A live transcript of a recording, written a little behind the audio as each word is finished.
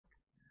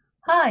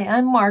Hi,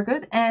 I'm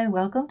Margaret and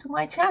welcome to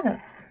my channel.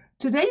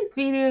 Today's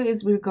video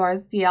is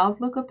regards the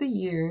outlook of the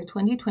year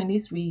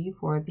 2023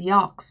 for the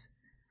ox.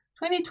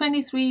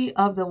 2023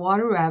 of the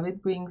water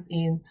rabbit brings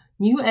in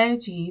new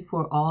energy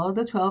for all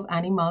the 12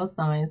 animal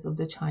signs of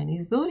the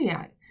Chinese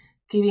zodiac,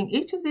 giving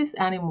each of these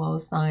animal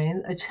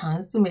signs a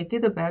chance to make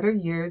it a better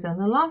year than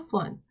the last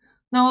one.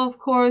 Now, of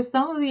course,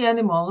 some of the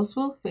animals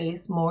will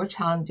face more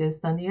challenges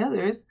than the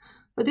others,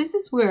 but this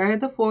is where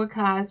the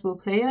forecast will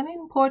play an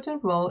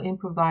important role in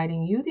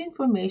providing you the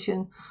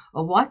information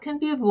of what can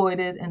be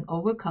avoided and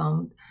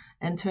overcome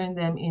and turn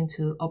them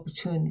into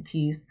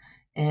opportunities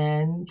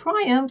and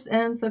triumphs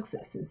and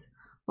successes.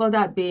 Well,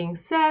 that being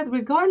said,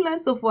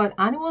 regardless of what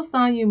animal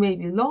sign you may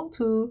belong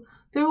to,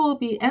 there will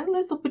be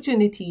endless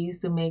opportunities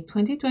to make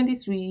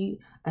 2023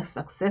 a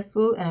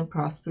successful and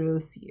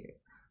prosperous year.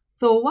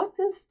 So, what's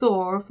in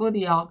store for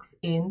the ox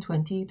in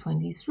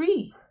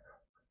 2023?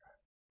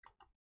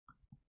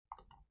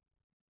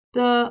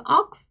 The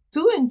ox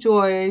do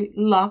enjoy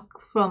luck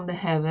from the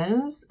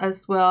heavens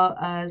as well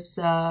as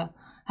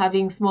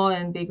having small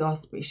and big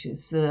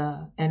auspicious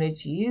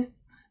energies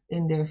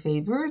in their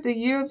favor. The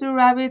year of the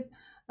rabbit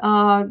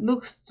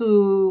looks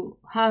to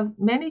have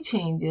many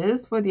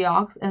changes for the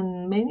ox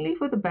and mainly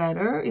for the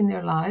better in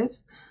their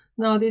lives.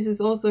 Now, this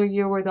is also a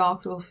year where the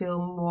ox will feel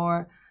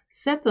more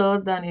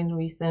settled than in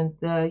recent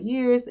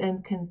years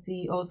and can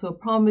see also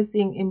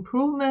promising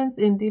improvements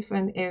in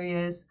different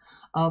areas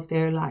of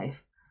their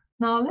life.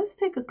 Now let's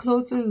take a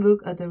closer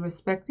look at the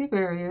respective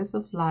areas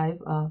of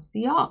life of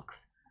the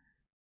ox.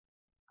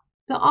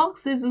 The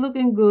ox is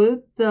looking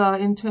good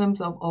in terms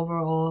of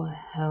overall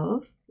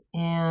health,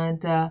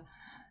 and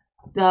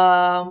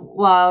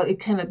while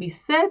it cannot be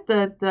said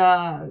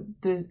that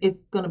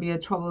it's going to be a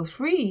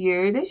trouble-free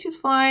year, they should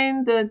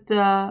find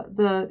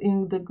that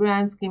in the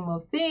grand scheme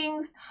of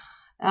things,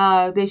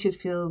 they should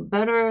feel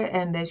better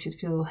and they should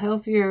feel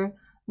healthier.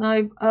 Now,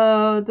 if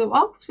the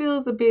ox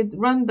feels a bit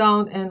run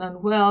down and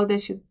unwell, they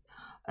should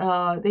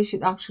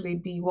actually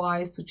be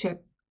wise to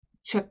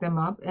check them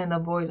up and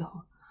avoid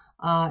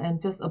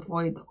just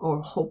avoid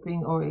or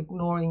hoping or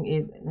ignoring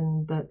it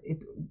and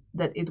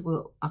that it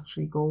will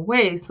actually go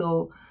away.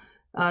 So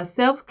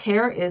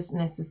self-care is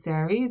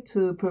necessary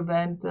to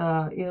prevent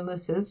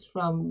illnesses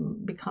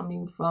from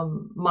becoming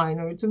from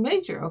minor to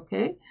major.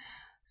 Okay,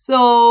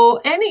 so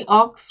any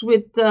ox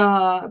with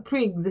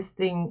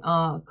pre-existing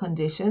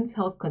conditions,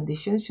 health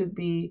conditions, should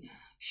be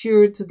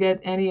sure to get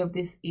any of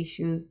these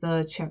issues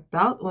checked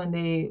out when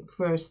they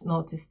first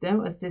notice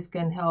them, as this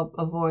can help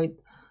avoid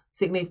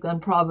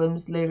significant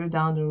problems later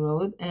down the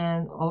road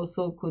and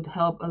also could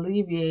help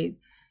alleviate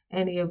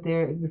any of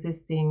their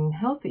existing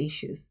health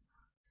issues.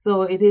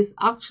 So it is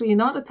actually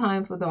not a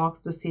time for the ox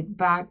to sit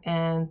back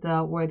and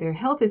where their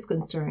health is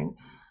concerned,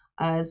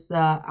 as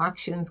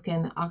actions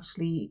can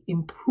actually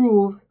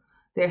improve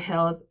their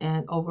health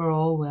and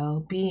overall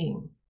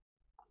well-being.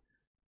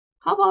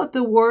 How about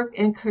the work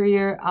and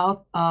career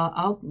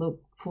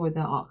outlook for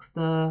the ox?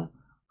 The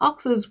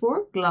ox's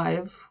work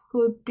life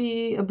could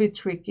be a bit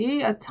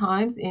tricky at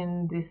times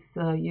in this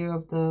year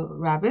of the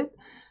rabbit.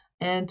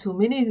 And to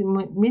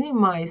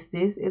minimize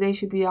this, they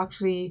should be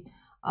actually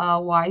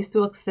wise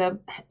to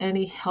accept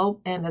any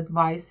help and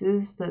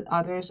advices that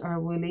others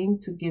are willing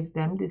to give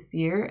them this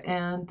year.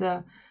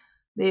 And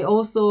they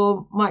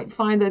also might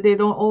find that they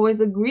don't always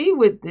agree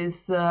with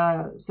this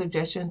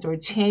suggestions or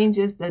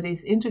changes that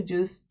is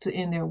introduced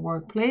in their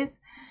workplace,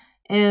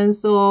 and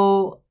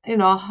so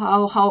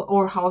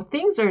how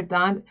things are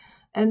done,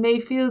 and may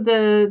feel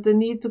the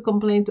need to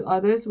complain to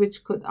others,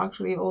 which could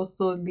actually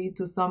also lead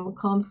to some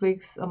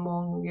conflicts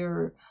among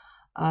your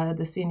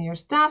the senior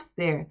staffs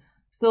there.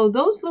 So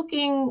those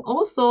looking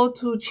also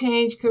to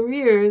change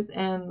careers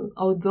and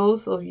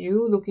those of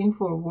you looking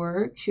for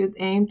work should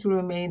aim to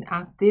remain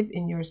active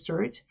in your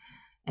search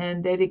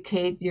and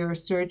dedicate your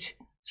search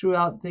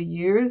throughout the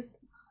years.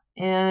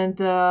 And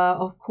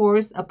of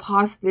course, a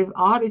positive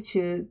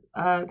attitude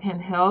can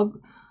help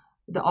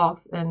the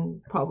ox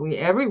and probably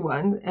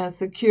everyone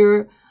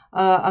secure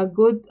a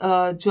good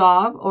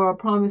job or a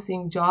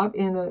promising job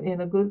in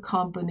a good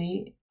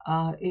company.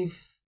 If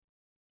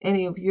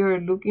any of you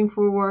are looking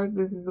for work,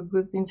 this is a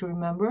good thing to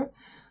remember.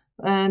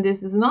 And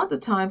this is not the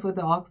time for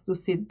the ox to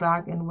sit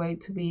back and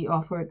wait to be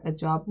offered a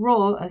job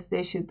role, as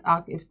they should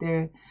act if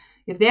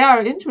they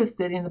are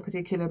interested in a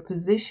particular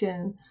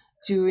position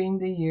during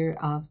the year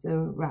of the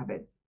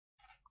rabbit.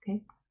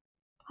 Okay.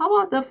 How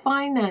about the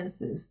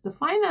finances? The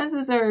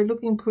finances are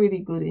looking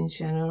pretty good in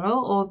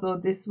general, although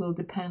this will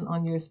depend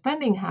on your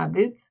spending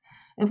habits.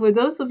 And for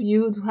those of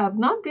you who have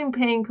not been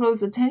paying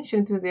close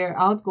attention to their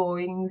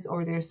outgoings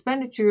or their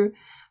expenditure,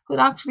 could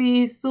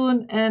actually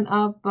soon end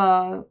up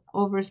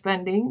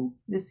overspending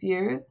this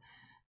year.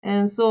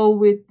 And so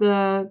with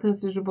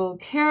considerable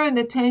care and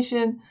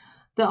attention,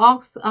 the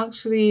ox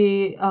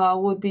actually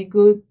would be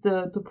good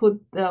to put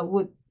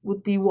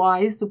would be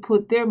wise to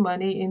put their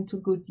money into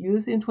good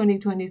use in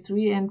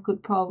 2023 and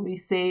could probably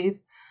save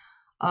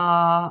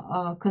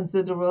a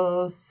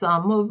considerable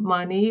sum of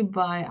money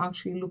by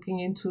actually looking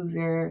into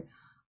their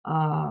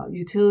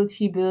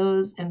utility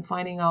bills and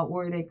finding out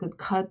where they could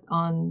cut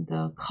on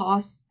the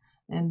costs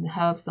and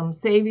have some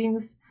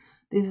savings.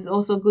 This is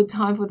also a good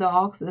time for the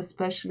ox,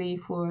 especially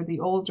for the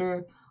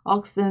older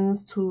oxen,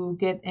 to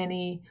get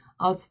any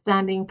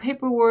outstanding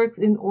paperwork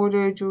in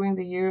order during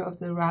the year of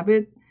the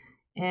rabbit.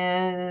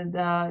 And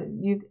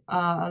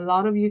a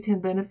lot of you can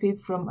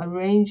benefit from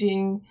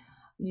arranging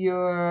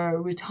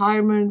your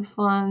retirement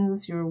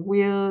funds, your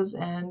wills,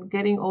 and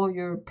getting all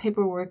your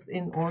paperwork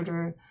in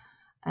order.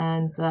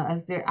 And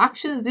as their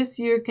actions this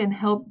year can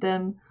help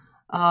them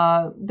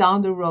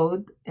down the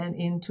road and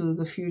into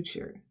the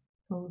future.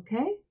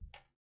 Okay.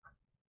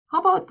 How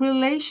about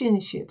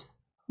relationships?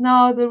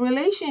 Now, the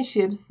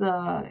relationships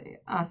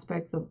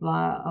aspects of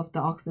the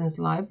oxen's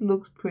life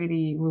looks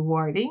pretty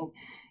rewarding.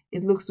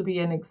 It looks to be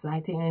an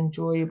exciting and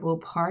enjoyable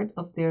part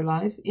of their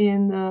life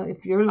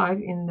if your life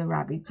in the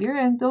rabbit year.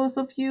 And those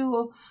of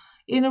you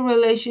in a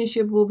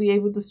relationship will be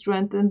able to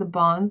strengthen the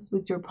bonds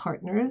with your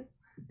partners.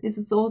 This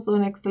is also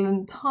an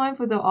excellent time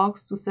for the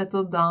ox to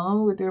settle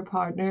down with their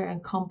partner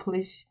and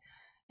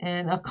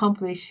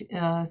accomplish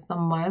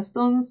some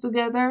milestones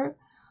together.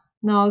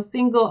 Now,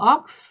 single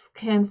ox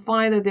can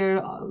find that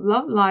their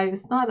love life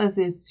is not at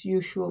its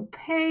usual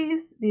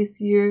pace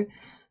this year.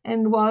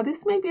 And while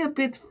this may be a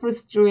bit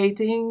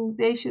frustrating,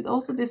 they should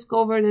also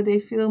discover that they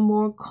feel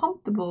more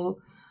comfortable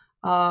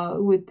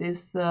with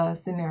this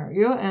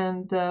scenario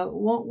and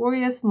won't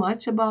worry as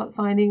much about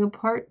finding a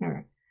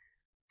partner.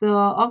 The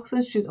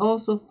oxen should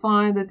also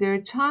find that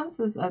their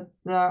chances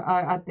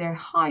are at their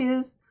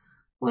highest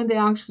when they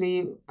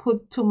actually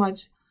put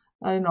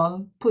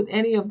put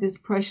any of this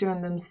pressure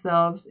on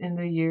themselves in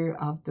the year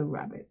of the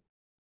rabbit.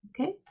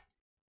 Okay.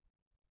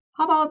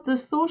 How about the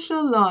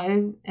social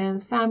life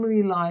and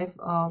family life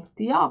of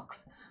the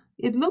ox?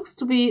 It looks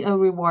to be a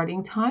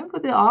rewarding time for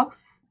the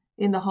ox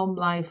in the home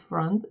life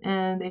front,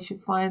 and they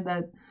should find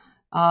that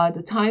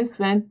the time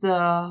spent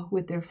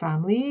with their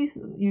families,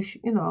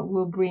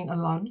 will bring a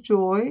lot of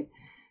joy.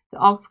 The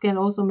ox can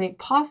also make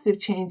positive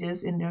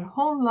changes in their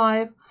home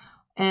life,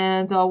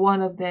 and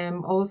one of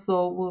them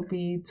also will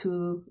be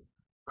to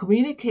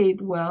communicate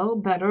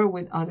better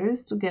with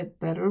others to get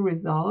better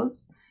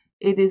results.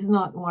 It is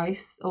not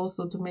wise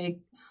also to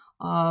make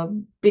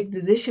big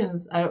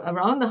decisions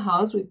around the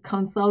house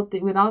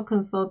without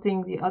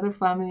consulting the other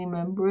family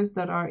members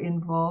that are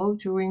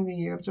involved during the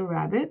year of the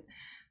rabbit.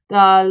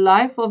 The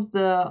life of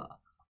the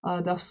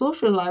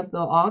social life of the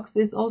ox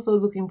is also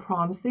looking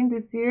promising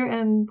this year,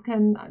 and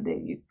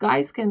you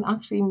guys can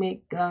actually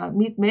meet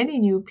many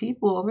new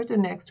people over the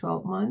next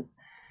 12 months.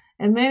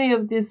 And many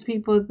of these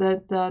people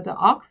that the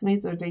ox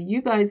meets or that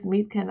you guys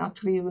meet can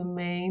actually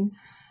remain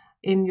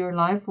in your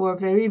life for a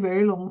very,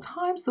 very long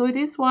time. So it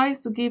is wise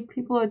to give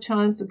people a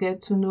chance to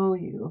get to know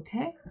you,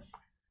 okay?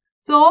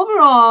 So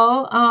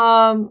overall,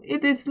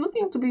 it is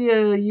looking to be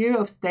a year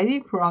of steady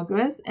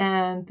progress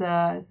and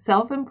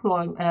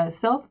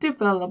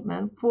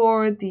self-development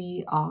for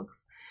the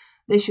ox.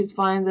 They should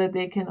find that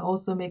they can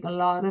also make a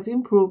lot of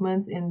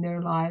improvements in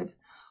their life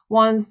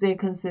once they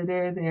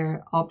consider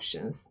their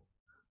options.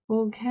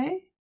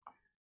 Okay,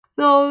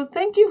 so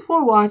thank you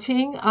for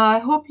watching. I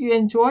hope you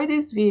enjoyed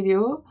this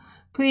video.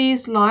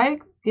 Please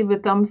give a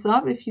thumbs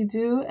up if you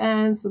do,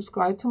 and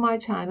subscribe to my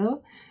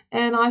channel.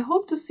 And I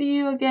hope to see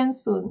you again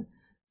soon.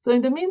 So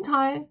in the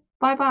meantime,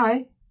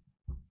 bye-bye.